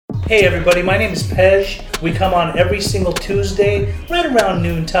Hey everybody, my name is Pej. We come on every single Tuesday, right around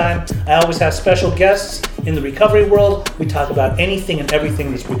noontime. I always have special guests in the recovery world. We talk about anything and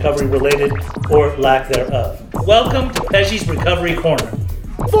everything that's recovery related or lack thereof. Welcome to Pej's Recovery Corner.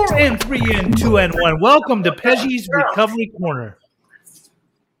 4 and 3 and 2 and 1. Welcome to Pej's Recovery Corner.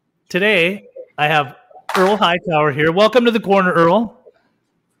 Today, I have Earl Hightower here. Welcome to the corner, Earl.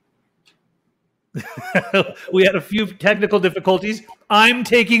 We had a few technical difficulties. I'm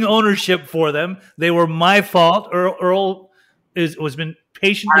taking ownership for them. They were my fault. Earl has been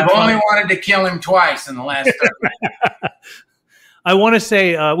patiently. I've only wanted to kill him twice in the last 30. I want to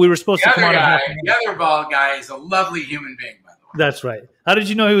say we were supposed to come on. The other bald guy is a lovely human being, by the way. That's right. How did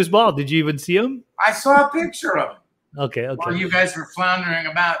you know he was bald? Did you even see him? I saw a picture of him. Okay. While you guys were floundering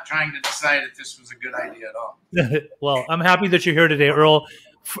about trying to decide if this was a good idea at all. Well, I'm happy that you're here today, Earl.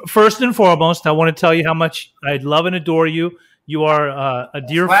 First and foremost, I want to tell you how much I love and adore you. You are a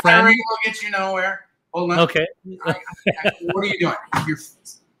dear friend. Flattery will get you nowhere. Hold on. Okay. What are you doing?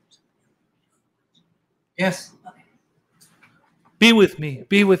 Yes. Be with me,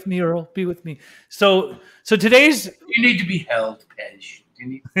 Earl. Be with me. So today's. You need to be held, Pej.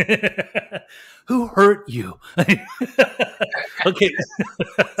 Who hurt you? Okay.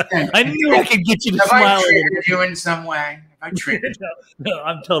 I knew I could get you to smile. Have I treated you in some way? Have I treated you? No,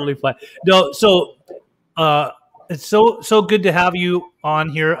 I'm totally fine. No, so it's so good to have you on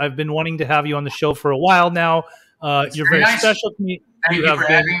here. I've been wanting to have you on the show for a while now. You're very nice. Special to me. Thank you for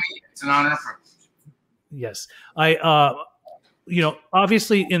having me. It's an honor. Yes,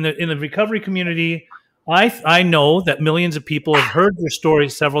 obviously in the recovery community, I know that millions of people have heard your story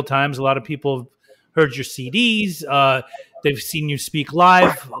several times. A lot of people have heard your CDs. They've seen you speak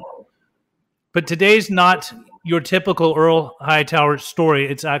live. But today's not your typical Earl Hightower story.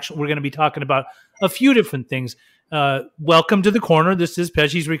 It's actually, we're going to be talking about a few different things. Welcome to the corner. This is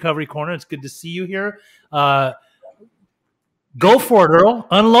Pej's Recovery Corner. It's good to see you here. Go for it, Earl.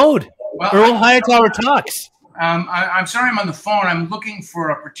 Unload. Well, Earl Hightower talks. I'm sorry I'm on the phone. I'm looking for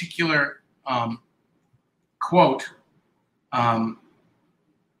a particular quote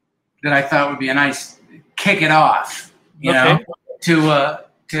that I thought would be a nice kick it off, you know, to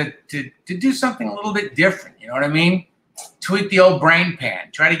do something a little bit different. You know what I mean? Tweak the old brain pan.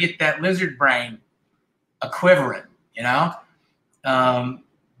 Try to get that lizard brain a quivering, you know?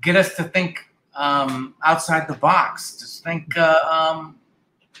 Get us to think outside the box. Just think. I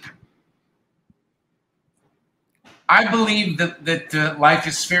believe that life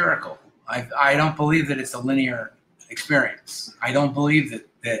is spherical. I don't believe that it's a linear experience. I don't believe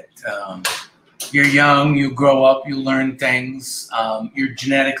that you're young, you grow up, you learn things, you're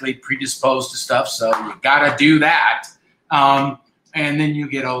genetically predisposed to stuff, so you got to do that, and then you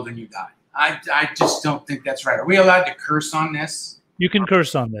get old and you die. I just don't think that's right. Are we allowed to curse on this? You can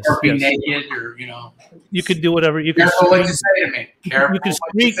curse on this. Or be naked, or You can do whatever. You can. Careful what you say to me. You can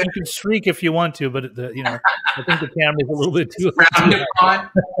shriek. You can shriek if you want to, but I think the camera's a little bit too.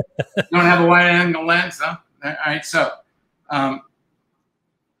 Don't have a wide angle lens, huh? All right, so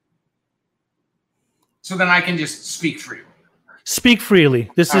then I can just speak freely. Speak freely.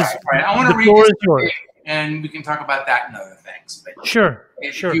 This is. Right. I want to read this, and we can talk about that and other things. But sure.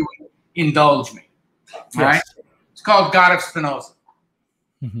 If you indulge me, all right. It's called God of Spinoza.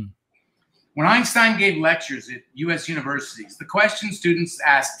 Mm-hmm. When Einstein gave lectures at U.S. universities, the question students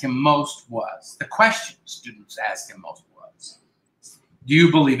asked him most was, do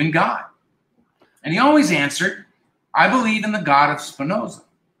you believe in God? And he always answered, I believe in the God of Spinoza.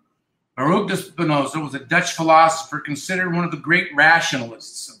 Baruch de Spinoza was a Dutch philosopher considered one of the great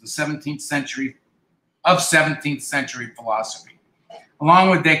rationalists of the 17th century philosophy. Along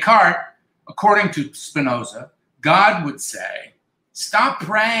with Descartes, according to Spinoza, God would say, stop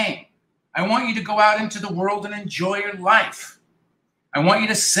praying. I want you to go out into the world and enjoy your life. I want you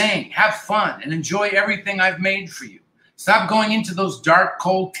to sing, have fun, and enjoy everything I've made for you. Stop going into those dark,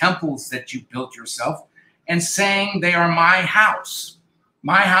 cold temples that you built yourself and saying they are my house.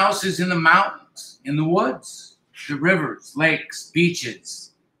 My house is in the mountains, in the woods, the rivers, lakes,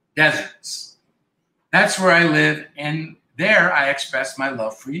 beaches, deserts. That's where I live, and there I express my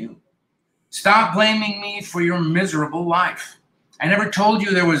love for you. Stop blaming me for your miserable life. I never told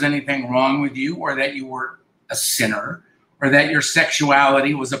you there was anything wrong with you, or that you were a sinner, or that your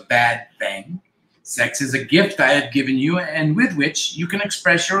sexuality was a bad thing. Sex is a gift I have given you, and with which you can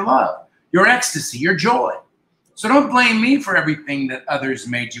express your love, your ecstasy, your joy. So don't blame me for everything that others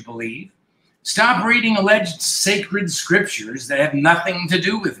made you believe. Stop reading alleged sacred scriptures that have nothing to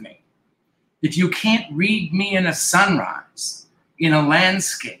do with me. If you can't read me in a sunrise, in a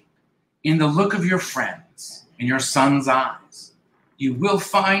landscape, in the look of your friends, in your son's eyes, You will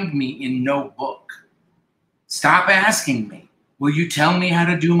find me in no book. Stop asking me, will you tell me how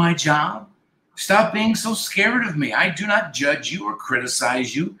to do my job? Stop being so scared of me. I do not judge you or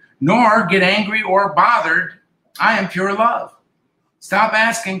criticize you, nor get angry or bothered. I am pure love. Stop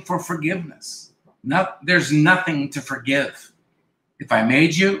asking for forgiveness. There's nothing to forgive. If I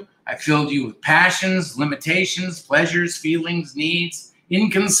made you, I filled you with passions, limitations, pleasures, feelings, needs,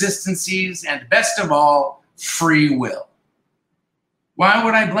 inconsistencies, and best of all, free will. Why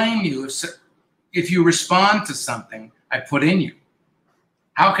would I blame you if you respond to something I put in you?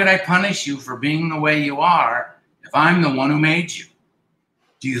 How could I punish you for being the way you are if I'm the one who made you?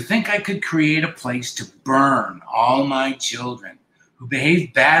 Do you think I could create a place to burn all my children who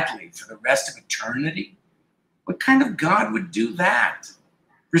behave badly for the rest of eternity? What kind of God would do that?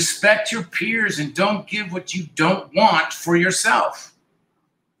 Respect your peers and don't give what you don't want for yourself.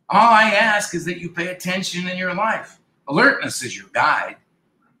 All I ask is that you pay attention in your life. Alertness is your guide.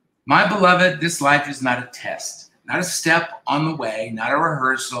 My beloved, this life is not a test, not a step on the way, not a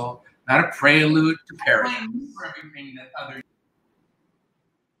rehearsal, not a prelude to paradise.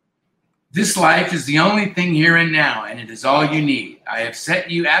 This life is the only thing here and now, and it is all you need. I have set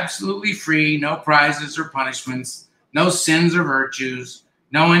you absolutely free, no prizes or punishments, no sins or virtues.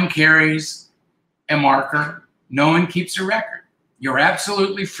 No one carries a marker. No one keeps a record. You're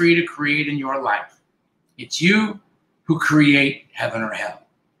absolutely free to create in your life. It's you who create heaven or hell.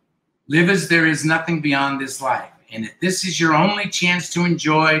 Live as there is nothing beyond this life. And if this is your only chance to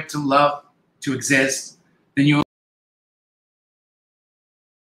enjoy, to love, to exist, then you will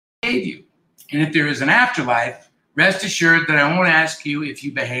save you. And if there is an afterlife, rest assured that I won't ask you if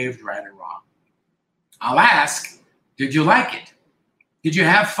you behaved right or wrong. I'll ask, did you like it? Did you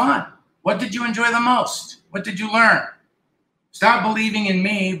have fun? What did you enjoy the most? What did you learn? Stop believing in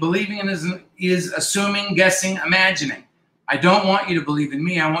me. Believing in is assuming, guessing, imagining. I don't want you to believe in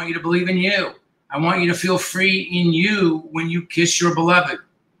me. I want you to believe in you. I want you to feel free in you when you kiss your beloved,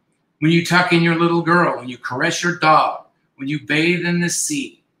 when you tuck in your little girl, when you caress your dog, when you bathe in the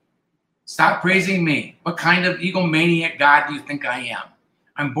sea. Stop praising me. What kind of egomaniac God do you think I am?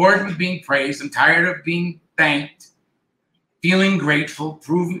 I'm bored with being praised. I'm tired of being thanked. Feeling grateful,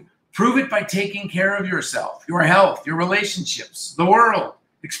 prove it by taking care of yourself, your health, your relationships, the world.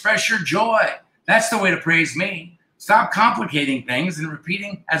 Express your joy. That's the way to praise me. Stop complicating things and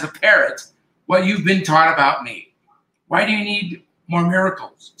repeating as a parrot what you've been taught about me. Why do you need more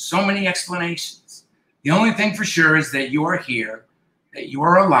miracles? So many explanations. The only thing for sure is that you are here, that you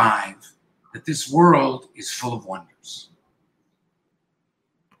are alive, that this world is full of wonders.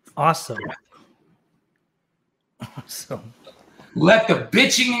 Awesome. Awesome. Let the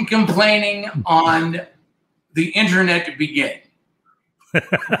bitching and complaining on the internet begin.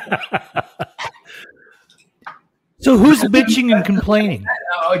 So who's bitching and complaining?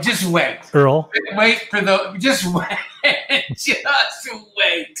 Oh, just wait. Earl? Just wait. Just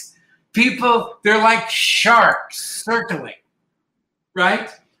wait. People, they're like sharks circling, right?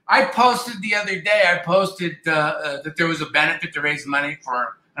 I posted the other day, that there was a benefit to raise money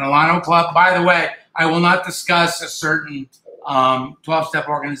for an Alano Club. By the way, I will not discuss a certain 12-step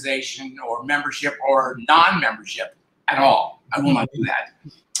organization or membership or non-membership at all. I will not do that.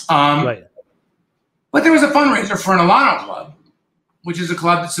 Right. But there was a fundraiser for an Alano Club, which is a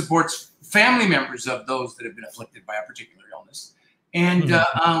club that supports family members of those that have been afflicted by a particular illness. And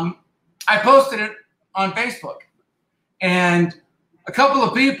I posted it on Facebook. And a couple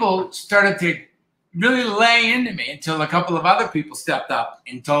of people started to really lay into me until a couple of other people stepped up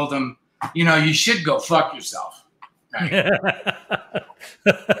and told them, you know, you should go fuck yourself. Right?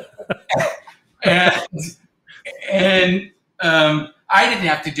 and I didn't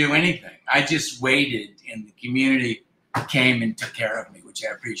have to do anything. I just waited, and the community came and took care of me, which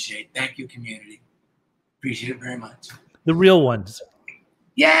I appreciate. Thank you, community. Appreciate it very much. The real ones.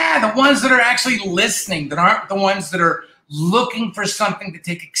 Yeah, the ones that are actually listening, that aren't the ones that are looking for something to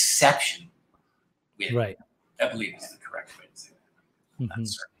take exception with. Right. I believe is the correct way to say that. I'm not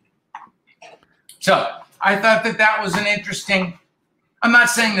certain. So I thought that was an interesting. I'm not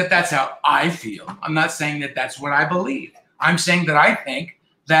saying that that's how I feel. I'm not saying that that's what I believe. I'm saying that I think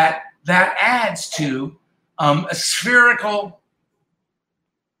that adds to a spherical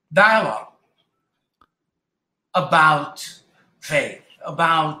dialogue about faith,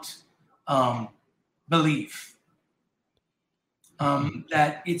 about belief.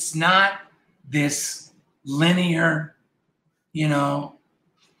 That it's not this linear, deal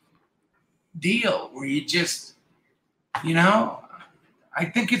where you just, I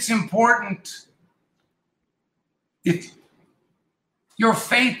think it's important. If your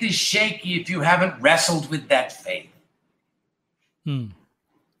faith is shaky, if you haven't wrestled with that faith, Hmm.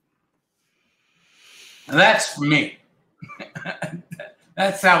 And that's for me.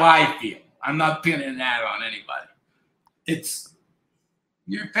 That's how I feel. I'm not pinning that on anybody. It's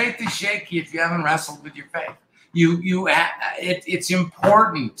your faith is shaky if you haven't wrestled with your faith. It's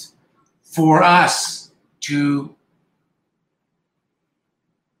important for us to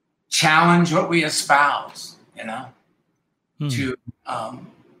challenge what we espouse, to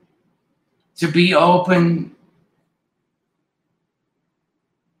be open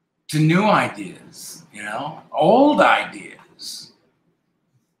to new ideas, old ideas,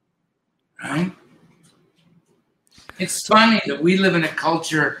 right? It's funny that we live in a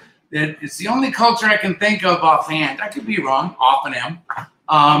culture that it's the only culture I can think of offhand. I could be wrong, often am,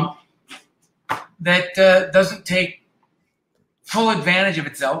 that doesn't take full advantage of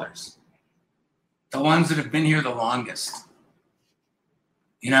its elders, the ones that have been here the longest.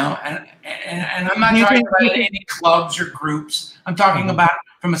 And I'm not talking about any clubs or groups. I'm talking about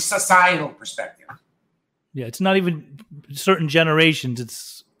from a societal perspective. Yeah, it's not even certain generations;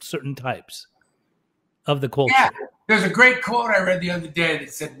 it's certain types of the culture. Yeah, there's a great quote I read the other day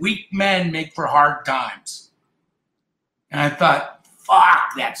that said, "Weak men make for hard times," and I thought,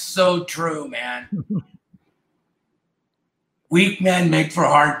 "Fuck, that's so true, man." Weak men make for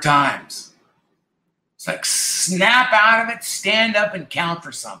hard times. It's like snap out of it, stand up, and count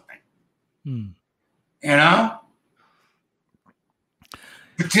for something.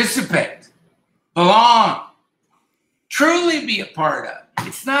 Participate, belong, truly be a part of.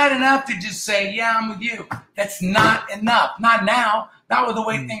 It's not enough to just say, yeah, I'm with you. That's not enough. Not now. Not with the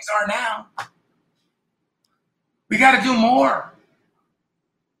way things are now. We got to do more.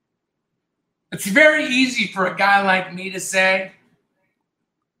 It's very easy for a guy like me to say,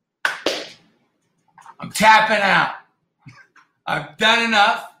 I'm tapping out. I've done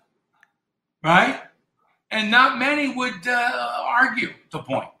enough, right? And not many would argue the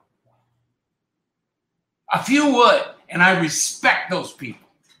point. A few would, and I respect those people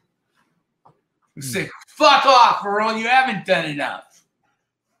who say, fuck off, Earl, you haven't done enough.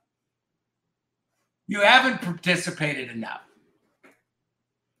 You haven't participated enough.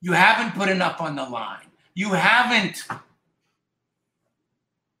 You haven't put enough on the line. You haven't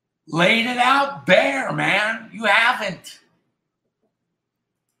laid it out bare, man. You haven't.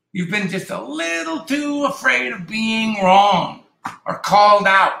 You've been just a little too afraid of being wrong or called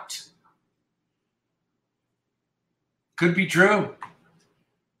out. Could be true.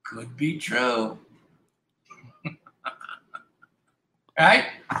 Could be true. Right?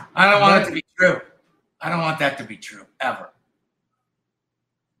 I don't want it to be true. I don't want that to be true, ever.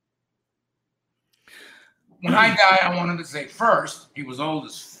 When I die, I want him to say first, he was old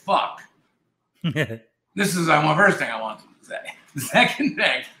as fuck. This is the first thing I want him to say. The second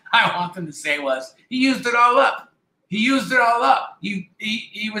thing I want him to say was, he used it all up. He used it all up.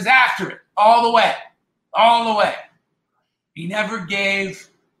 He was after it all the way. All the way. He never gave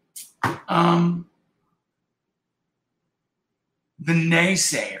the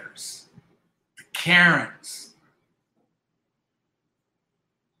naysayers, the Karens,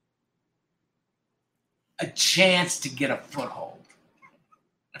 a chance to get a foothold.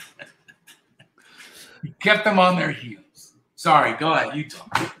 He kept them on their heels. Sorry, go ahead. You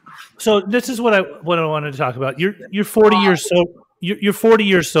talk. So this is what I wanted to talk about. You're 40 years so you're 40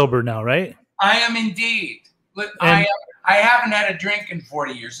 years sober now, right? I am indeed. But I haven't had a drink in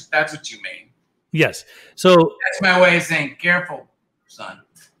 40 years, if that's what you mean. Yes. So that's my way of saying careful, son.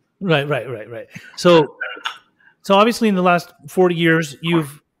 Right. So obviously in the last 40 years,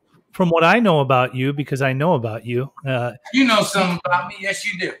 you've, from what I know about you, because I know about you. You know something about me. Yes,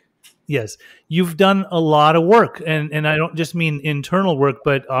 you do. Yes. You've done a lot of work, and I don't just mean internal work,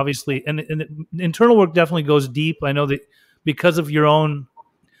 but obviously, and internal work definitely goes deep. I know that because of the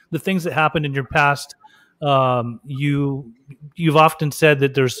things that happened in your past, you've often said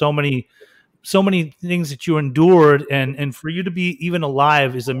that there's so many things that you endured, and for you to be even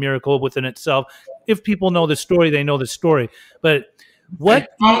alive is a miracle within itself. If people know the story, they know the story. But we're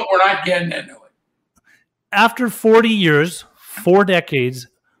not getting into it. After 40 years, 4 decades,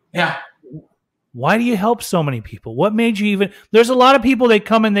 yeah. Why do you help so many people? What made you even? There's a lot of people, they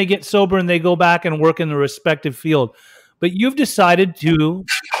come and they get sober and they go back and work in the respective field. But you've decided to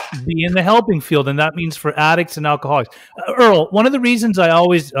be in the helping field, and that means for addicts and alcoholics. Earl, one of the reasons I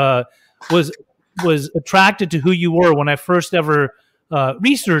always was attracted to who you were when I first ever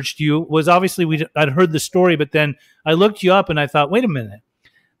researched you was obviously I'd heard the story, but then I looked you up and I thought, wait a minute,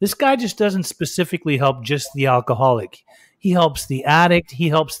 this guy just doesn't specifically help just the alcoholic. He helps the addict. He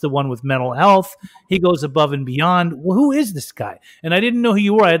helps the one with mental health. He goes above and beyond. Well, who is this guy? And I didn't know who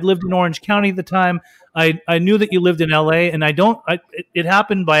you were. I had lived in Orange County at the time. I knew that you lived in LA, and it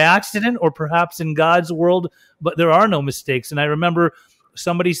happened by accident or perhaps in God's world, but there are no mistakes. And I remember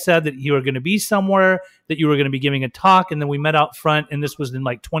somebody said that you were going to be somewhere, that you were going to be giving a talk, and then we met out front, and this was in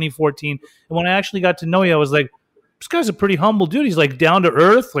like 2014. And when I actually got to know you, I was like, this guy's a pretty humble dude. He's like down to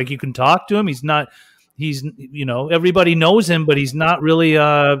earth. Like you can talk to him. He's everybody knows him, but he's not really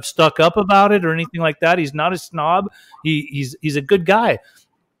stuck up about it or anything like that. He's not a snob. He's a good guy.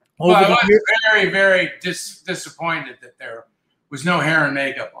 Well, I was very, very disappointed that there was no hair and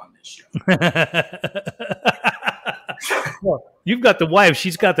makeup on this show. Well, you've got the wife;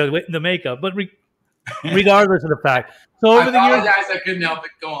 she's got the makeup. But regardless of the fact, so over the years, I couldn't help it.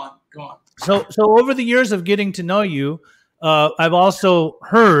 Go on. So over the years of getting to know you, I've also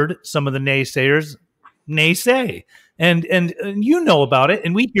heard some of the naysayers naysay, and you know about it,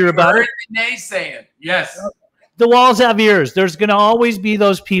 and we hear about it. Naysaying, yes. The walls have ears. There's going to always be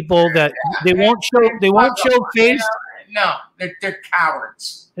those people that they won't show face. No, they're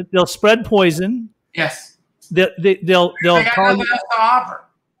cowards. They'll spread poison. Yes. They'll call you. To offer.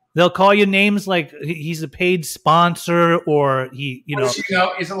 They'll call you names like he's a paid sponsor or he, Which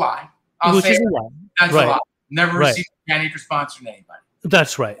is a lie. Which is a lie. That's a lie. Never received a penny for sponsoring anybody.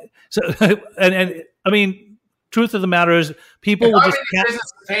 That's right. So, and I mean, truth of the matter is, people will just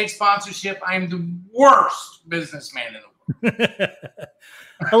business paid sponsorship. I am the worst businessman in the world.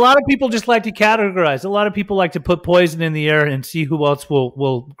 A lot of people just like to categorize. A lot of people like to put poison in the air and see who else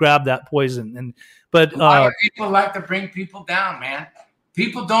will grab that poison. But a lot of people like to bring people down, man.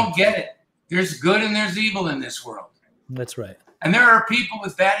 People don't get it. There's good and there's evil in this world. That's right. And there are people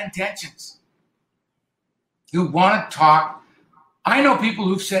with bad intentions who want to talk. I know people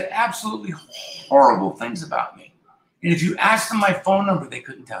who've said absolutely horrible things about me. And if you ask them my phone number, they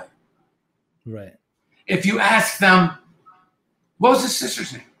couldn't tell you. Right. If you ask them, what was his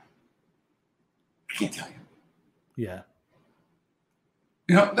sister's name? I can't tell you. Yeah.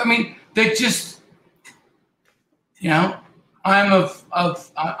 I mean, they just,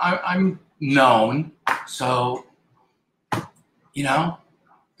 I'm known, so, they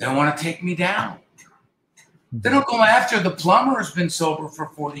want to take me down. They don't go after the plumber who's been sober for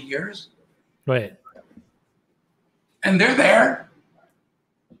 40 years. Right. And they're there.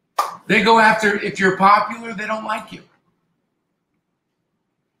 They go after, if you're popular, they don't like you.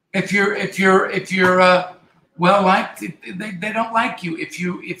 If you're well liked, they don't like you. If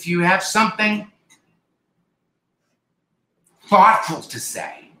you have something thoughtful to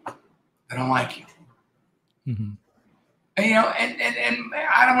say, they don't like you. Mm-hmm. And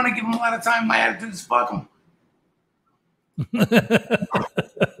I don't want to give them a lot of time. My attitude is fuck them. They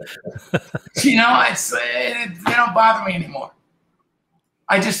don't bother me anymore.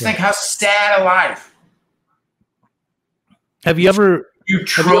 I just think how sad a life. Have you ever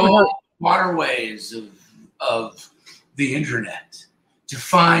troll waterways of the internet to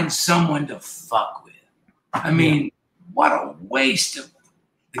find someone to fuck with? I mean, what a waste of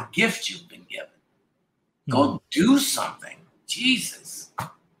the gift you've been given. Go do something. Jesus.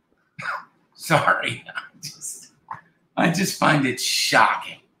 Sorry. I just find it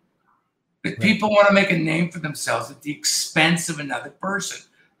shocking that people want to make a name for themselves at the expense of another person.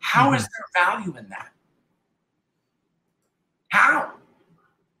 How is there value in that? How?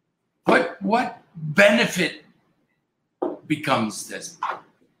 What benefit becomes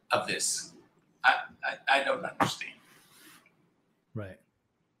of this? I don't understand. Right.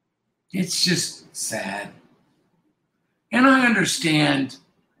 It's just sad. And I understand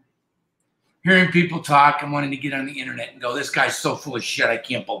hearing people talk and wanting to get on the internet and go, this guy's so full of shit, I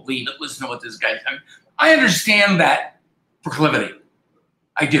can't believe it. Listen to what this guy's saying. I understand that proclivity.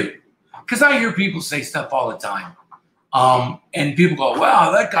 I do. Because I hear people say stuff all the time. And people go,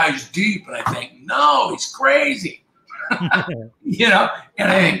 wow, that guy's deep. And I think, no, he's crazy. And I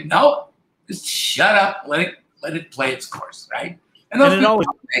think, no, just shut up. Let it play its course, right? And it always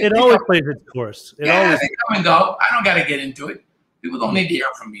plays its course. They come and go. I don't got to get into it. People don't need to hear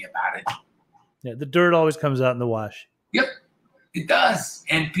from me about it. Yeah, the dirt always comes out in the wash. Yep, it does.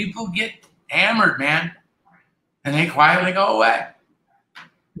 And people get hammered, man. And they quietly go away.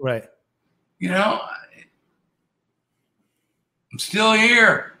 Right. I'm still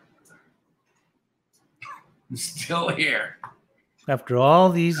here. I'm still here. After all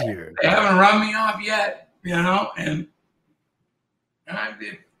these years. They haven't run me off yet, and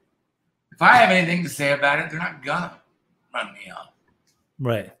if I have anything to say about it, they're not gonna run me off.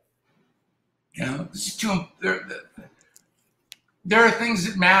 Right. This is too. there are things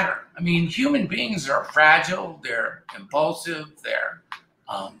that matter. I mean, human beings are fragile. They're impulsive. They're,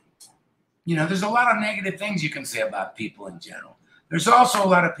 there's a lot of negative things you can say about people in general. There's also a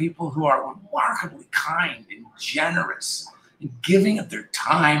lot of people who are remarkably kind and generous and giving of their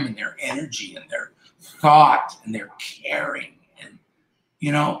time and their energy and their thought and their caring and,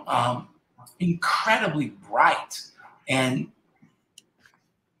 incredibly bright and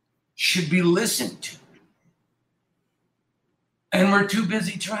should be listened to. And we're too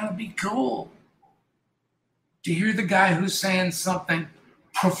busy trying to be cool to hear the guy who's saying something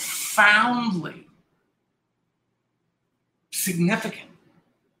profoundly significant,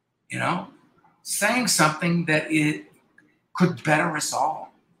 saying something that it could better us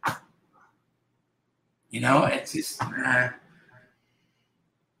all. It's just,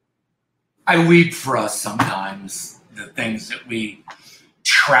 I weep for us sometimes, the things that we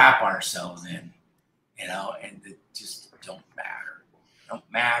trap ourselves in, and that just don't matter.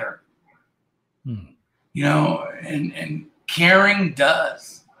 And caring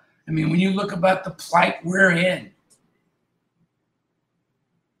does. I mean, when you look about the plight we're in,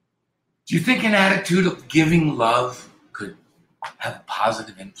 do you think an attitude of giving love could have a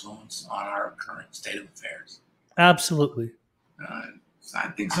positive influence on our current state of affairs? Absolutely. I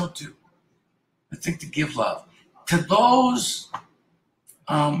think so too. I think to give love to those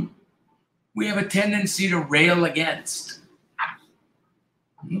we have a tendency to rail against.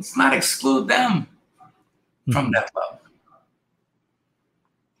 Let's not exclude them from that love.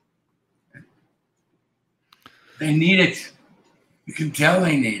 They need it. You can tell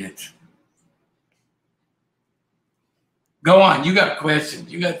they need it. Go on. You got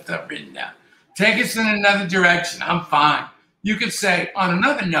questions. You got stuff written down. Take us in another direction. I'm fine. You could say, on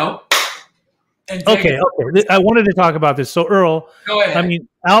another note. Okay. I wanted to talk about this. So, Earl, go ahead. I mean,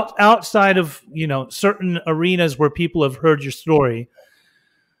 outside of, certain arenas where people have heard your story,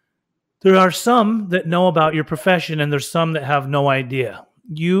 there are some that know about your profession and there's some that have no idea.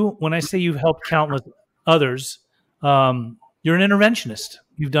 When I say you've helped countless others, you're an interventionist.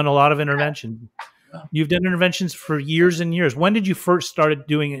 You've done a lot of intervention. You've done interventions for years and years. When did you first started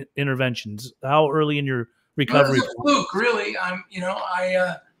doing interventions? How early in your recovery? Well, it was a fluke, really.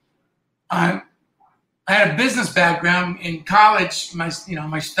 I had a business background in college. My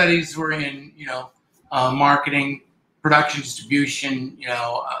studies were in, marketing, production, distribution.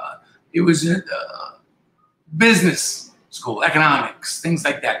 It was a business school, economics, things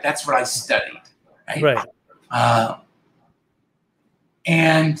like that. That's what I studied. Right.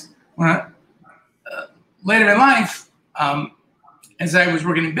 And when later in life, as I was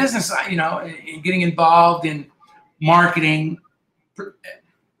working in business, getting involved in marketing,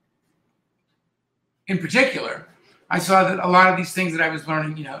 in particular, I saw that a lot of these things that I was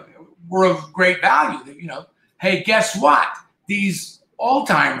learning, were of great value. That, hey, guess what? These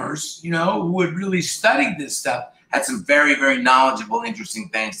old-timers, who had really studied this stuff, had some very, very knowledgeable, interesting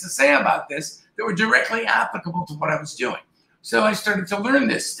things to say about this that were directly applicable to what I was doing. So I started to learn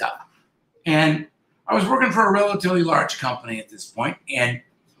this stuff. And I was working for a relatively large company at this point and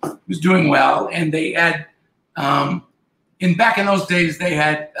was doing well. And they had, back in those days, they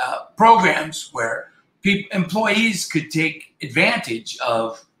had programs where employees could take advantage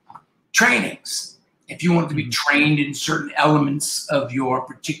of trainings. If you wanted to be trained in certain elements of your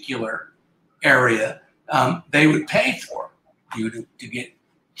particular area, they would pay for you to get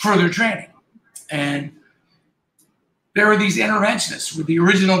further training. And there were these interventionists with the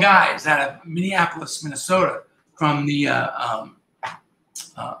original guys out of Minneapolis, Minnesota, from the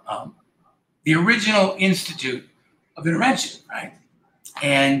original Institute of Intervention, right?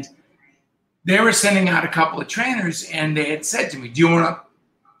 And they were sending out a couple of trainers, and they had said to me, "Do you want to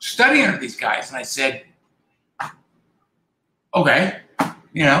study under these guys?" And I said, "Okay,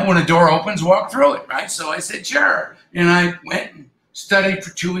 when a door opens, walk through it," right? So I said, "Sure." And I went and studied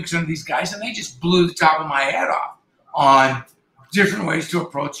for 2 weeks under these guys, and they just blew the top of my head off on different ways to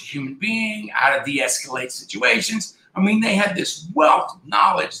approach a human being, how to de-escalate situations. I mean, they had this wealth of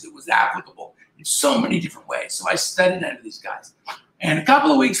knowledge that was applicable in so many different ways. So I studied under these guys. And a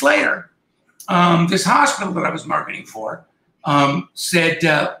couple of weeks later, this hospital that I was marketing for said,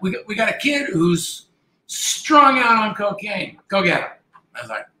 we got a kid who's strung out on cocaine. Go get him. I was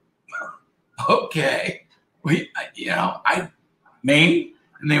like, okay. Me?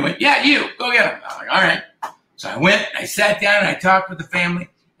 And they went, yeah, you, go get him. I was like, all right. So I went, I sat down, and I talked with the family.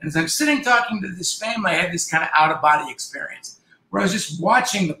 And as I'm sitting talking to this family, I had this kind of out-of-body experience where I was just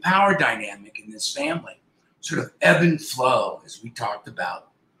watching the power dynamic in this family sort of ebb and flow as we talked about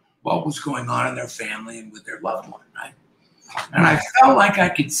what was going on in their family and with their loved one, right? And I felt like I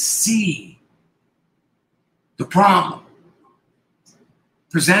could see the problem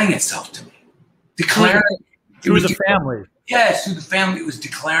presenting itself to me, declaring through the family. Yes, through the family, it was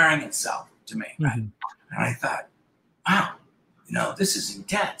declaring itself to me. Right? Mhm. And I thought, wow, this is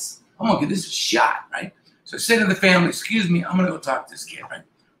intense. I'm gonna give this a shot, right? So I say to the family, excuse me, I'm gonna go talk to this kid, right?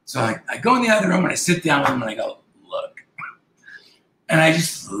 So I go in the other room and I sit down with him and I go, look. And I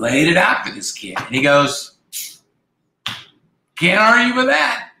just laid it out for this kid. And he goes, can't argue with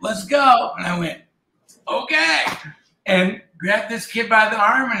that. Let's go. And I went, okay. And grabbed this kid by the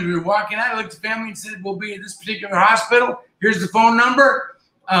arm, and as we were walking out, I looked at the family and said, we'll be at this particular hospital. Here's the phone number.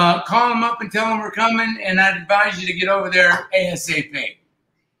 Call them up and tell them we're coming, and I'd advise you to get over there ASAP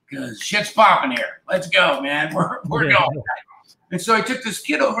because shit's popping here. Let's go, man. We're going. And so I took this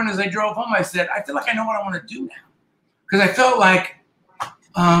kid over, and as I drove home, I said, I feel like I know what I want to do now. Because I felt like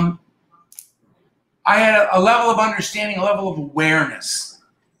I had a level of understanding, a level of awareness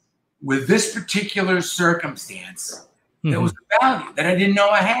with this particular circumstance that was a value that I didn't know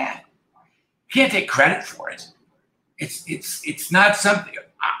I had. Can't take credit for it. It's not something.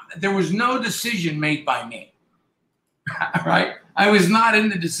 There was no decision made by me, right? I was not in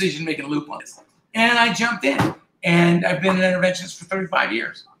the decision-making loop on this, and I jumped in. And I've been an interventionist for 35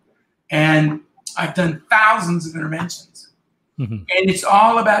 years, and I've done thousands of interventions. Mm-hmm. And it's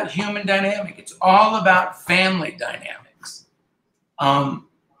all about human dynamic. It's all about family dynamics, and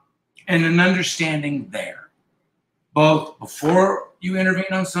an understanding there, both before you intervene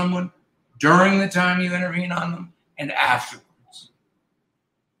on someone, during the time you intervene on them, and afterwards.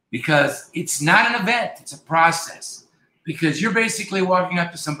 Because it's not an event, it's a process. Because you're basically walking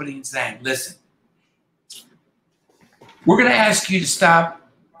up to somebody and saying, listen, we're going to ask you to stop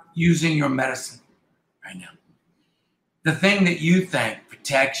using your medicine right now. The thing that you think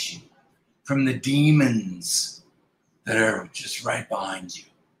protects you from the demons that are just right behind you.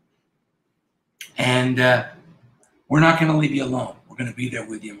 And we're not going to leave you alone. We're going to be there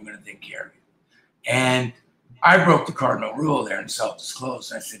with you, and we're going to take care of you. And I broke the cardinal rule there and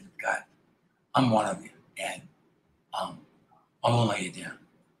self-disclosed. I said, God, I'm one of you, and I'm going to lay you down.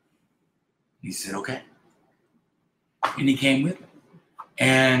 He said, okay. And he came with me.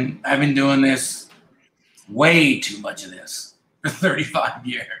 And I've been doing this, way too much of this, for 35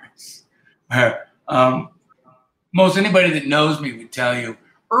 years. Most anybody that knows me would tell you,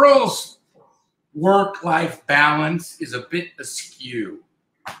 Earl's work-life balance is a bit askew.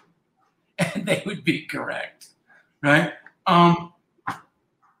 And they would be correct, right?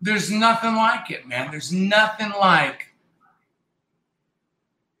 There's nothing like it, man. There's nothing like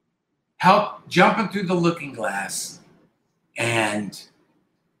jumping through the looking glass and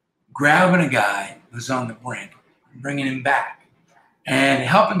grabbing a guy who's on the brink, and bringing him back, and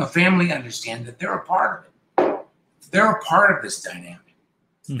helping the family understand that they're a part of it. They're a part of this dynamic.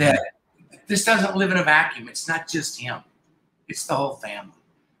 Mm-hmm. That this doesn't live in a vacuum. It's not just him. It's the whole family.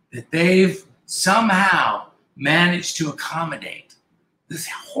 That they've somehow managed to accommodate this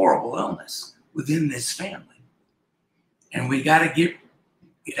horrible illness within this family. And we got to get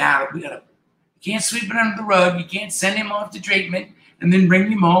out. You can't sweep it under the rug. You can't send him off to treatment and then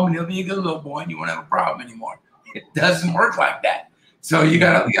bring him home and he'll be a good little boy and you won't have a problem anymore. It doesn't work like that. So you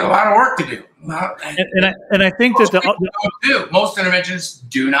got a lot of work to do. And I think that most interventionists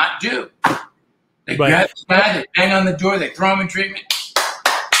do not do. They grab the guy, they bang on the door, they throw him in treatment.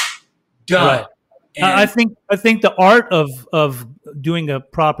 Done. Right. I think the art of doing a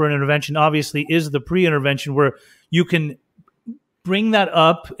proper intervention obviously is the pre-intervention, where you can bring that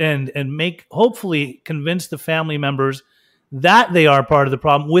up and hopefully convince the family members that they are part of the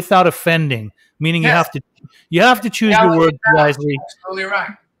problem without offending. Meaning you have to choose your words wisely. Absolutely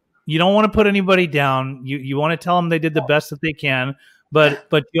right. You don't want to put anybody down. You want to tell them they did the best that they can, but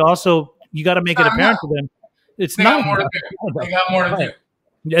you got to make it apparent to them. They got more to do. They got more to do.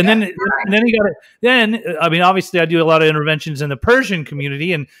 And then you got to. Then I mean, obviously, I do a lot of interventions in the Persian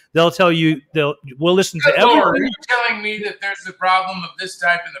community, and they'll tell you we'll listen to everything. Are you telling me that there's a problem of this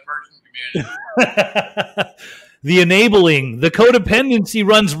type in the Persian community? The enabling, the codependency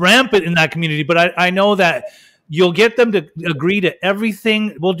runs rampant in that community. But I know that you'll get them to agree to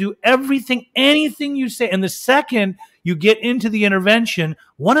everything. We'll do everything, anything you say. And the second you get into the intervention,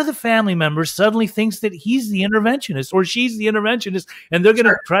 one of the family members suddenly thinks that he's the interventionist or she's the interventionist, and they're going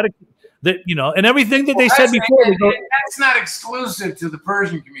to try to, and everything that they said before. That's not exclusive to the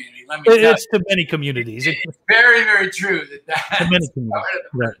Persian community. Let me tell you. It's to many communities. It's very, very true that's to many communities.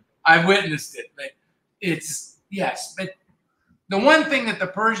 Right. I've witnessed it, but yes. But the one thing that the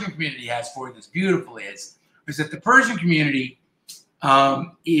Persian community has for it that's beautiful is that the Persian community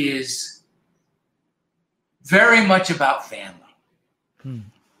is very much about family.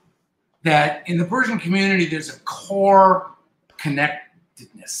 That in the Persian community, there's a core connectedness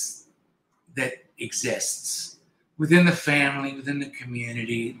connectedness that exists within the family, within the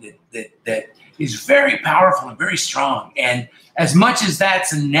community, that is very powerful and very strong. And as much as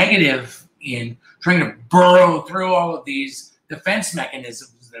that's a negative in trying to burrow through all of these defense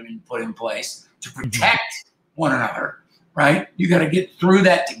mechanisms that have been put in place to protect one another, right? You got to get through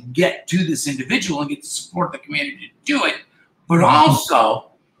that to get to this individual and get the support of the community to do it. But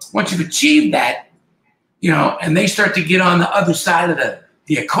also, once you've achieved that, and they start to get on the other side of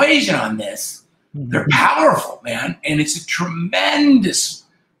the equation on this, they're powerful, man. And it's a tremendous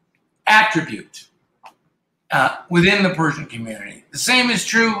attribute within the Persian community. The same is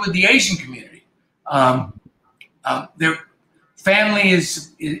true with the Asian community. Their family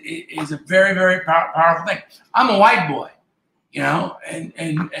is a very, very powerful thing. I'm a white boy,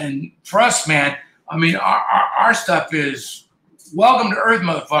 and for us, man, I mean, our stuff is welcome to Earth,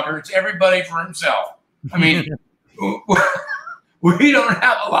 motherfucker. It's everybody for himself. I mean, we don't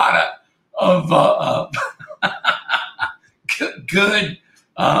have a lot of good,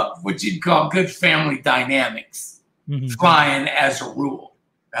 what you'd call good family dynamics flying as a rule,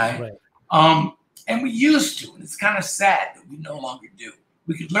 right? And we used to, and it's kind of sad that we no longer do.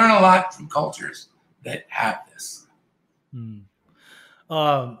 We could learn a lot from cultures that have this.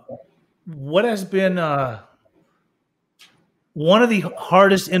 What has been one of the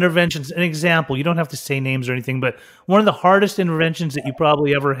hardest interventions, an example, you don't have to say names or anything, but one of the hardest interventions that you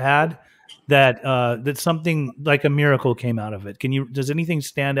probably ever had that something like a miracle came out of it? Does anything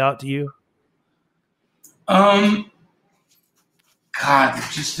stand out to you? God,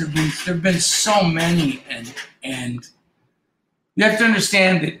 there've been so many, and you have to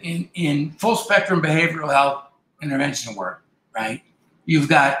understand that in full spectrum behavioral health intervention work, right? You've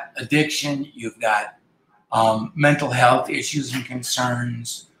got addiction, you've got mental health issues and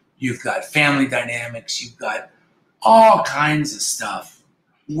concerns, you've got family dynamics, you've got all kinds of stuff.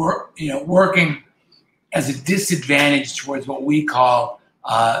 Working as a disadvantage towards what we call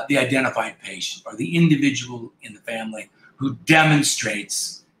the identified patient, or the individual in the family who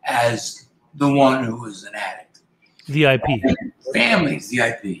demonstrates as the one who is an addict. The IP. Families, the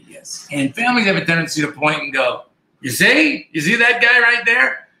IP, yes. And families have a tendency to point and go, you see that guy right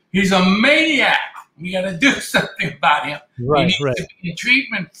there? He's a maniac. We got to do something about him. Right, he needs to be in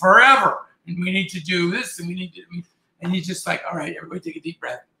treatment forever. And we need to do this, and and you're just like, all right, everybody take a deep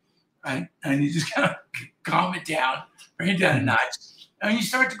breath, right? And you just kind of calm it down, bring it down a notch. And you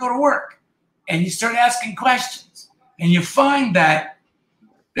start to go to work, and you start asking questions. And you find that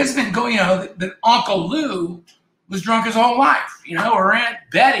this has been going, that Uncle Lou was drunk his whole life, or Aunt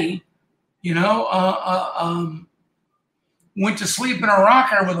Betty, went to sleep in a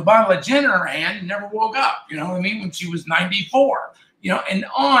rocker with a bottle of gin in her hand and never woke up, when she was 94, and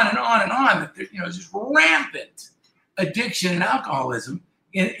on and on and on, that there's just rampant addiction and alcoholism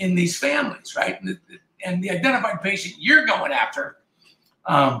in these families, right? And the identified patient you're going after,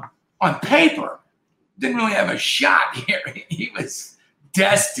 on paper, didn't really have a shot here. He was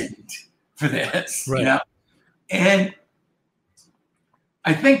destined for this, right. And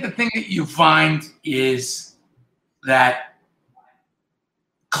I think the thing that you find is that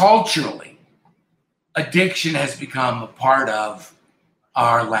culturally, addiction has become a part of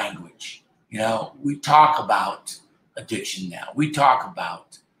our language. We talk about addiction now. We talk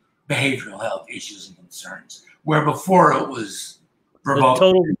about behavioral health issues and concerns, where before it was verboten,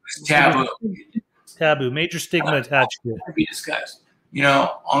 total taboo. Taboo, major stigma attached to it. To be discussed.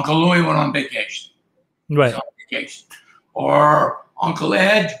 Uncle Louie went on vacation. Right. On vacation. Or Uncle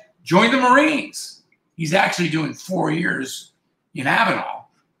Ed joined the Marines. He's actually doing 4 years in Avenal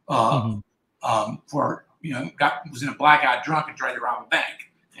for, was in a blackout drunk and tried to rob a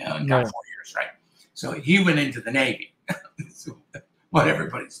bank, and got 4 years, right? So he went into the Navy, what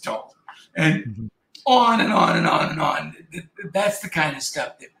everybody's told. And on and on and on and on. That's the kind of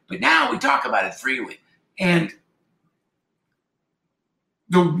stuff but now we talk about it freely. And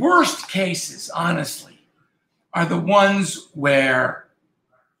the worst cases, honestly, are the ones where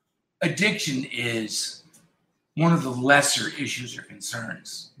addiction is one of the lesser issues or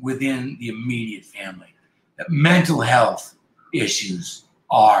concerns within the immediate family. That mental health issues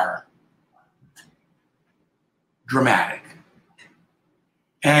are dramatic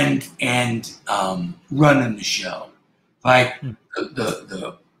and running the show. Like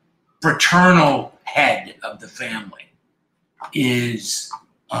the fraternal head of the family is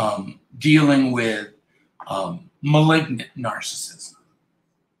dealing with malignant narcissism,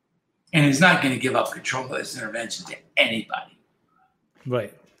 and is not going to give up control of this intervention to anybody.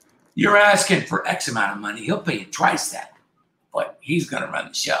 Right. You're asking for X amount of money, he'll pay you twice that, but he's going to run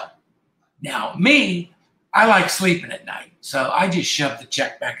the show. Now, me, I like sleeping at night. So I just shove the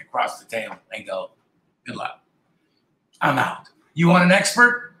check back across the table and go, good luck. I'm out. You want an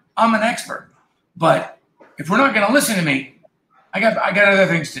expert? I'm an expert. But if we're not going to listen to me, I got other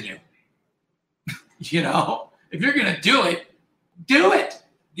things to do. If you're going to do it,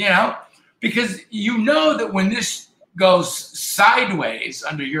 because you know that when this goes sideways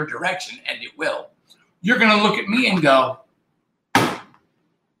under your direction, and it will, you're going to look at me and go,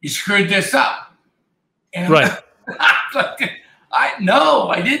 you screwed this up. And right.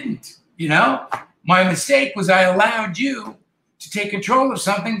 I didn't. My mistake was I allowed you to take control of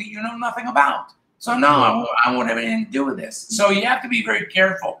something that you know nothing about. So no, I won't have anything to do with this. So you have to be very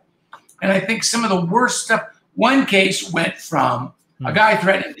careful. And I think some of the worst stuff, one case went from a guy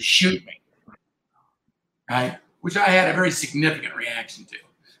threatening to shoot me, right? Which I had a very significant reaction to.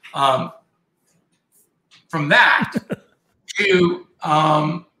 From that to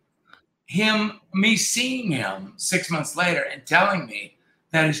me seeing him 6 months later and telling me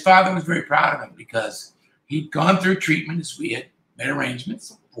that his father was very proud of him because he'd gone through treatment as we had made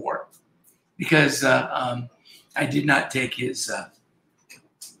arrangements for, because I did not take his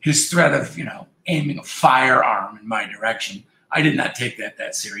threat of, aiming a firearm in my direction. I did not take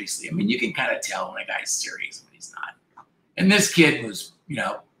that seriously. I mean, you can kind of tell when a guy's serious when he's not. And this kid was,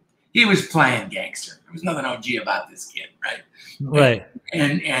 he was playing gangster. There was nothing OG about this kid, right? Right.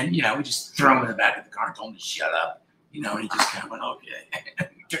 And we just throw him in the back of the car and told him to shut up, and he just kind of went, okay,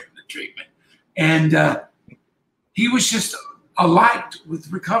 took the treatment. And he was just alight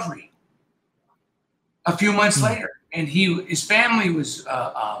with recovery a few months later. And his family was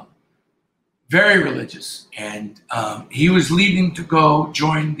very religious, and he was leaving to go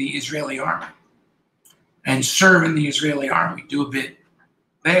join the Israeli army and serve in the Israeli army, do a bit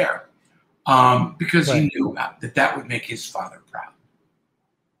there, because he knew that would make his father proud.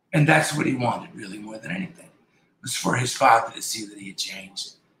 And that's what he wanted, really, more than anything, was for his father to see that he had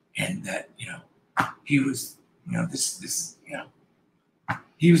changed, and that, he was,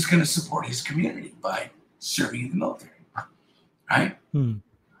 he was going to support his community by serving in the military, right?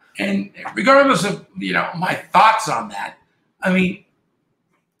 And regardless of, my thoughts on that, I mean,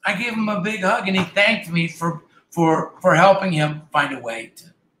 I gave him a big hug, and he thanked me for helping him find a way to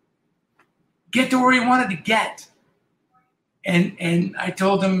get to where he wanted to get. And I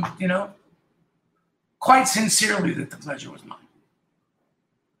told him, quite sincerely, that the pleasure was mine.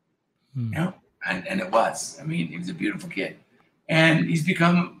 And it was. I mean, he was a beautiful kid, and he's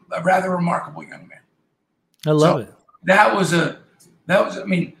become a rather remarkable young man. I love it. That was, I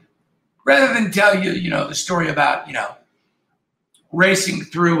mean, rather than tell you, the story about, racing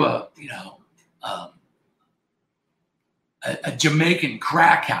through a Jamaican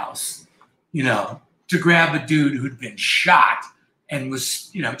crack house, to grab a dude who'd been shot and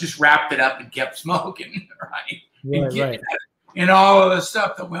was, just wrapped it up and kept smoking, right? Right. And all of the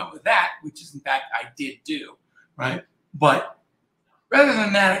stuff that went with that, which is in fact I did do, right? But rather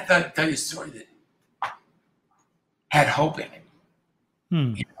than that, I thought I'd tell you a story that had hope in it.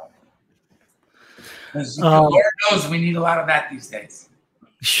 Because Lord knows we need a lot of that these days.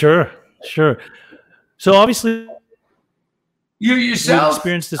 Sure. So obviously, you yourself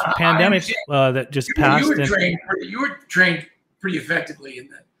experienced this pandemic that just passed. You were trained pretty effectively in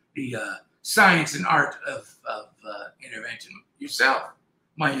the science and art of intervention yourself,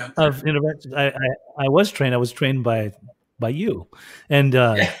 my young friend. Of intervention. I was trained. I was trained by you, and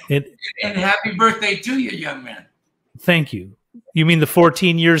and happy birthday to you, young man. Thank you. You mean the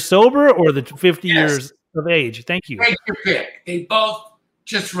 14 years sober or the 50 years of age? Thank you. Take your pick. They both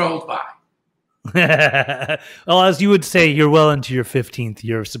just rolled by. Well, as you would say, you're well into your 15th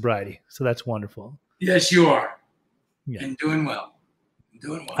year of sobriety, so that's wonderful. Yes, you are. Yeah. And doing well.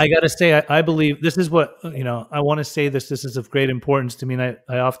 I got to say, I believe this is what, I want to say this is of great importance to me. And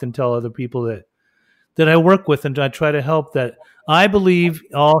I often tell other people that I work with and I try to help, that I believe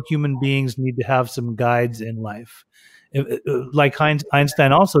all human beings need to have some guides in life. Like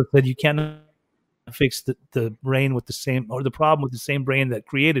Einstein also said, you can't fix the brain with the same, or the problem with the same brain that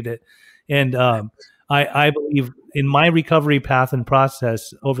created it. And I believe in my recovery path and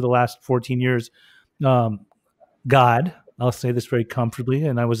process over the last 14 years, God, I'll say this very comfortably,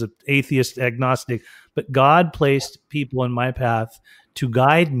 and I was an atheist, agnostic, but God placed people in my path to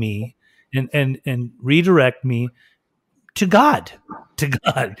guide me and redirect me to God,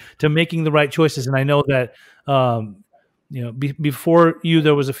 to making the right choices. And I know that, before you,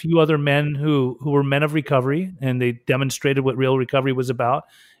 there was a few other men who were men of recovery, and they demonstrated what real recovery was about.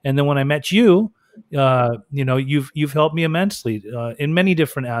 And then when I met you, You've helped me immensely in many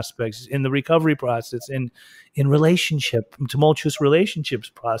different aspects in the recovery process, in relationship, tumultuous relationships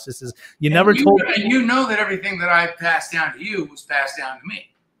processes. You never told me. And you know that everything that I passed down to you was passed down to me.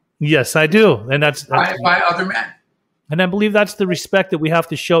 Yes, I do, and that's by other men. And I believe that's the respect that we have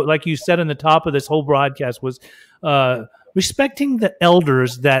to show. Like you said in the top of this whole broadcast, was respecting the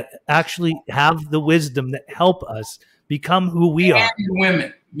elders that actually have the wisdom that help us become who we are.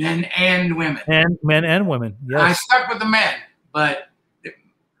 Women, men and women. And men and women, yes. I stuck with the men, but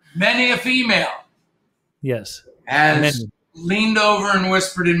many a female has leaned over and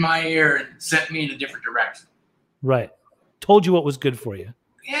whispered in my ear and sent me in a different direction. Right. Told you what was good for you.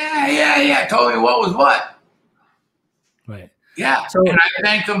 Yeah. Told me what was what. Right. Yeah. So, and I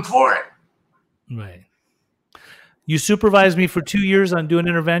thank them for it. Right. You supervised me for 2 years on doing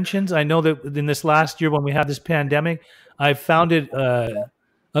interventions. I know that in this last year when we had this pandemic, I found it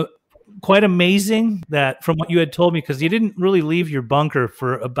quite amazing that from what you had told me, because you didn't really leave your bunker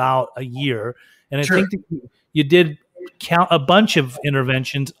for about a year. And I think that you did count a bunch of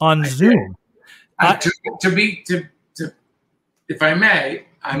interventions on Zoom. If I may,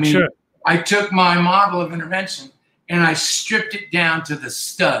 I took my model of intervention and I stripped it down to the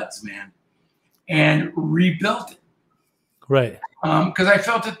studs, man, and rebuilt it. Right. Because I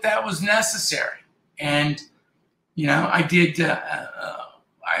felt that was necessary. And, I did,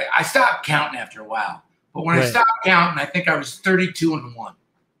 I stopped counting after a while. But when I stopped counting, I think I was 32-1.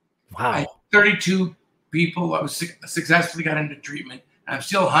 Wow. 32 people. I was successfully got into treatment. And I'm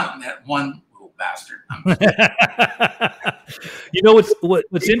still hunting that one little bastard.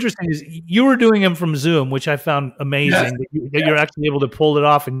 What's interesting is you were doing them from Zoom, which I found amazing. That you're actually able to pull it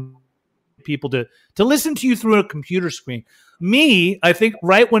off and people to listen to you through a computer screen. Me, I think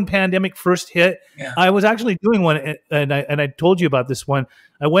right when pandemic first hit, I was actually doing one, and I told you about this one.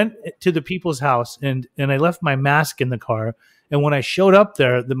 I went to the people's house and I left my mask in the car. And when I showed up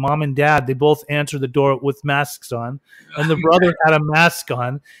there, the mom and dad, they both answered the door with masks on, and the brother had a mask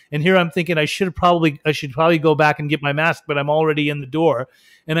on. And here I'm thinking I should probably go back and get my mask, but I'm already in the door.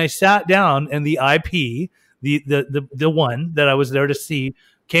 And I sat down, and the IP, the one that I was there to see,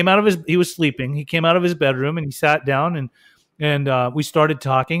 came out of he was sleeping. He came out of his bedroom and he sat down and we started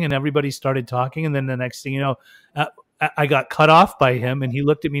talking, and everybody started talking. And then the next thing you know, I got cut off by him, and he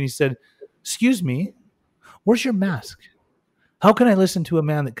looked at me and he said, "Excuse me, where's your mask? How can I listen to a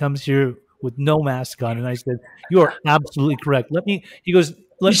man that comes here with no mask on?" And I said, "You are absolutely correct. Let me," he goes,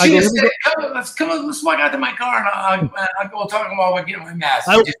 let's walk out to my car and I'll talk about getting my mask.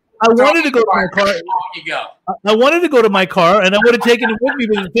 I wanted to go to my car. I wanted to go to my car, and I would have taken it with me.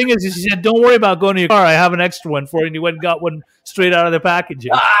 But the thing is, he said, "Don't worry about going to your car. I have an extra one for you." And he went and got one straight out of the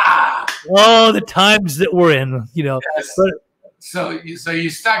packaging. Oh, the times that we're in, Yes. But, so you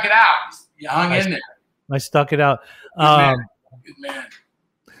stuck it out. You hung in there. I stuck it out. Good man.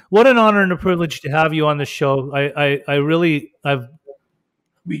 What an honor and a privilege to have you on the show.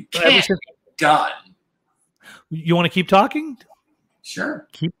 We can't be done. You want to keep talking? Sure.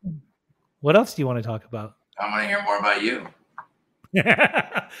 What else do you want to talk about? I want to hear more about you.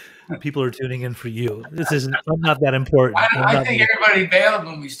 People are tuning in for you. I'm not that important. I think everybody bailed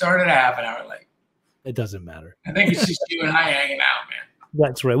when we started a half an hour late. It doesn't matter. I think it's just you and I hanging out, man.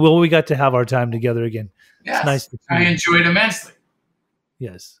 That's right. Well, we got to have our time together again. Yes. It's nice to see I enjoyed immensely.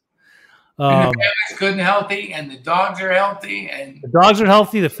 Yes. And the family's good and healthy, and the dogs are healthy, and the dogs are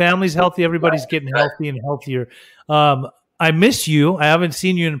healthy. The family's healthy. Everybody's getting healthy and healthier. I miss you. I haven't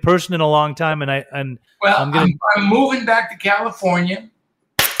seen you in person in a long time, I'm moving back to California.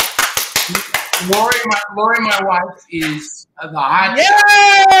 Lori, my wife, is the hot.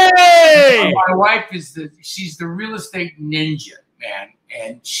 Yay! My wife she's the real estate ninja, man,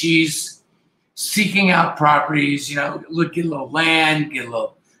 and she's seeking out properties. Get a little land, get a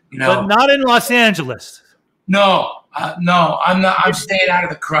little. But not in Los Angeles. No, I'm not. I'm staying out of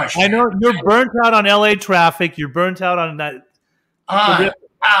the crush. I know you're burnt out on LA traffic. You're burnt out on that. Out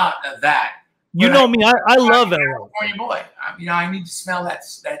of that. You know me. I love LA. California boy. I need to smell that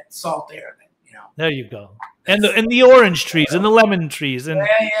salt air. There you go. And the orange trees and the lemon trees and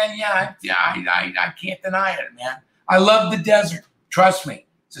yeah. I can't deny it, man. I love the desert. Trust me.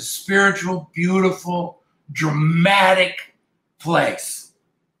 It's a spiritual, beautiful, dramatic place.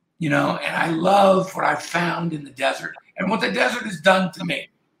 And I love what I found in the desert and what the desert has done to me.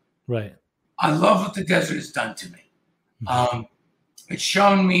 Right. I love what the desert has done to me. Mm-hmm. It's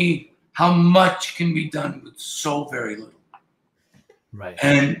shown me how much can be done with so very little. Right.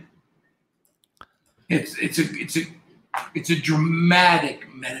 And it's a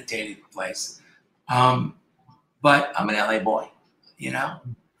dramatic, meditative place. But I'm an LA boy, The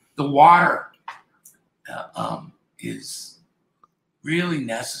water is really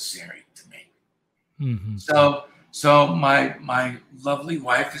necessary to me. Mm-hmm. So my lovely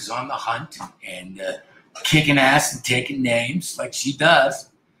wife is on the hunt and kicking ass and taking names like she does.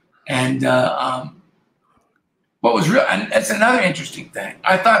 And what was real, and that's another interesting thing.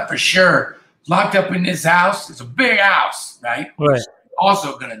 I thought for sure locked up in this house, it's a big house, right? Right.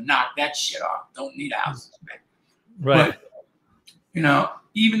 Also going to knock that shit off. Don't need houses big. Right. But, you know,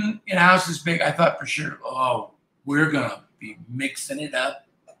 even in houses big, I thought for sure, oh, we're going to be mixing it up,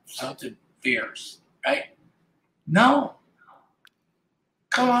 something fierce, right? No.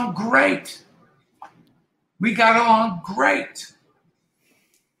 Come on, great. We got along great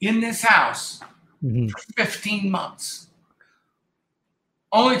in this house for 15 months.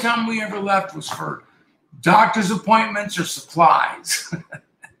 Only time we ever left was for doctor's appointments or supplies.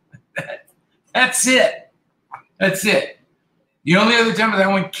 That's it. That's it. The only other time was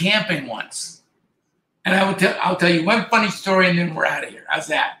I went camping once. And I'll tell you one funny story and then we're out of here. How's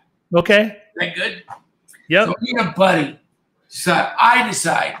that? Okay. Is that good? Yep. So me and a buddy decide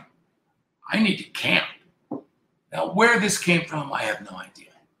I need to camp. Now, where this came from, I have no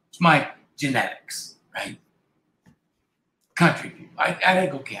idea. It's my genetics, right? Country people. I had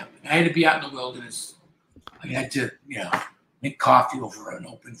to go camping. I had to be out in the wilderness. I had to, make coffee over an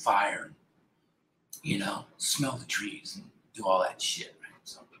open fire, and, smell the trees and do all that shit, right?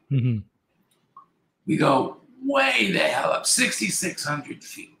 So we go way the hell up, 6,600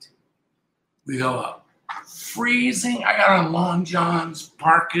 feet. We go up. Freezing. I got on long johns,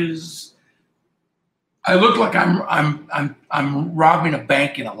 parkas. I look like I'm robbing a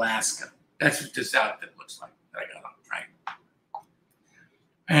bank in Alaska. That's what this outfit looks like that I got on, right?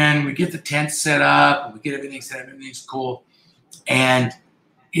 And we get the tent set up, and we get everything set up, everything's cool. And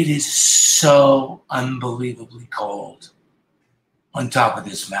it is so unbelievably cold on top of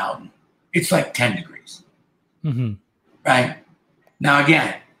this mountain. It's like 10 degrees, right? Now,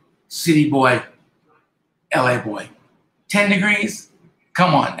 again, city boy, LA boy, 10 degrees?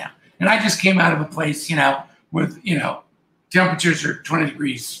 Come on now. And I just came out of a place, with, temperatures are 20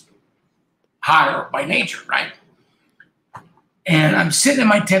 degrees higher by nature, right? And I'm sitting in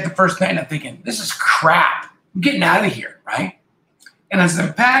my tent the first night and I'm thinking, this is crap. I'm getting out of here, right? And as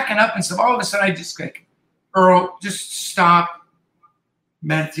I'm packing up and stuff, all of a sudden I just like, Earl, just stop,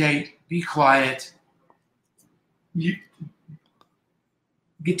 meditate, be quiet. You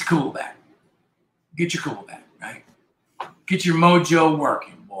get your cool back. Get your cool back, right? Get your mojo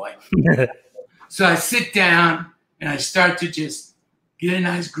working, boy. So I sit down and I start to just get a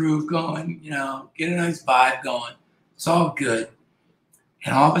nice groove going, get a nice vibe going. It's all good.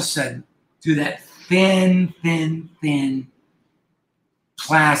 And all of a sudden, through that thin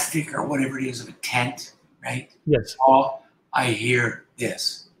plastic or whatever it is of a tent, right? Yes. All I hear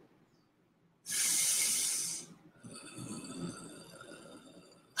this.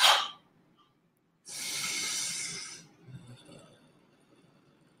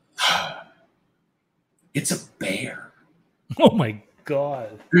 It's a bear. Oh my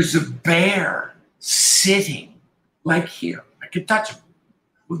God. There's a bear sitting like here. I could touch him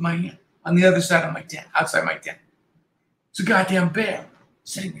with my hand on the other side of my tent, outside my tent. It's a goddamn bear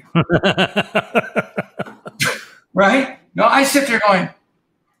sitting there. Right? No, I sit there going,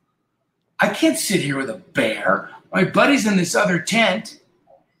 I can't sit here with a bear. My buddy's in this other tent,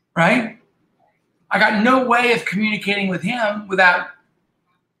 right? I got no way of communicating with him without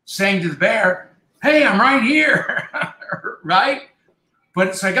saying to the bear, hey, I'm right here, right?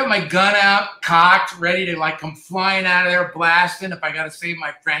 But so I got my gun out, cocked, ready to come flying out of there, blasting if I got to save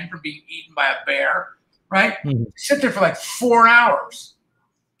my friend from being eaten by a bear, right? Sit there for 4 hours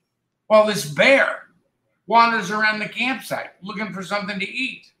while this bear wanders around the campsite looking for something to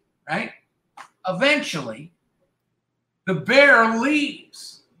eat, right? Eventually, the bear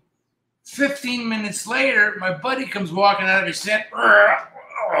leaves. 15 minutes later, my buddy comes walking out of his tent,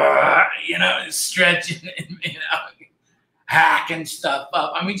 stretching and, hacking stuff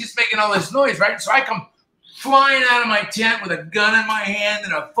up. I mean, just making all this noise, right? So I come flying out of my tent with a gun in my hand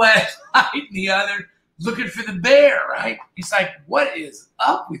and a flashlight in the other, looking for the bear, right? He's like, what is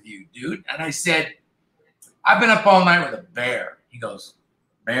up with you, dude? And I said, I've been up all night with a bear. He goes,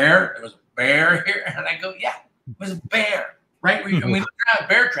 bear? There was a bear here? And I go, yeah, it was a bear, right? And we looked around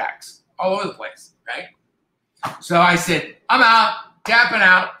bear tracks all over the place, right? So I said, I'm out, tapping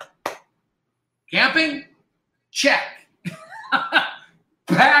out. Camping? Check.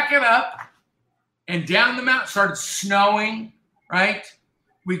 Pack it up. And down the mountain, started snowing, right?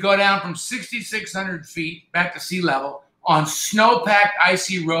 We go down from 6,600 feet back to sea level on snow-packed,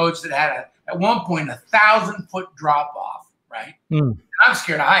 icy roads that had, at one point, 1,000-foot drop-off, right? And I'm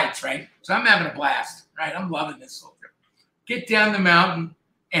scared of heights, right? So I'm having a blast, right? I'm loving this whole trip. Get down the mountain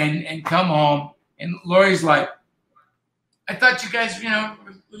and come home. And Lori's like, I thought you guys, 1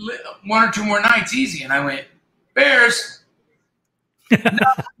 or 2 more nights, easy. And I went, bears.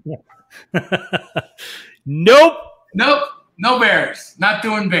 Nope. Nope. No bears. Not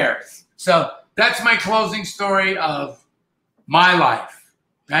doing bears. So that's my closing story of my life,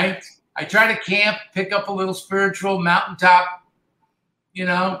 right? I try to camp, pick up a little spiritual mountaintop,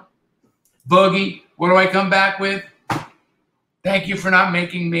 boogie. What do I come back with? Thank you for not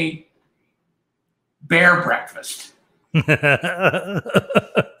making me bear breakfast.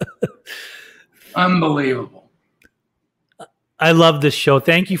 Unbelievable. I love this show.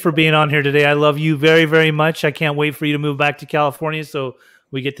 Thank you for being on here today. I love you very, very much. I can't wait for you to move back to California so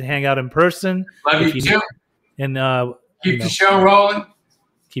we get to hang out in person. Love you too. And keep the show rolling.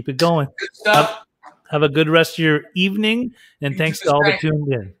 Keep it going. Good stuff. Have a good rest of your evening. And thanks to all that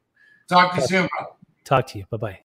tuned in. Talk to you soon, bro. Talk to you. Bye-bye.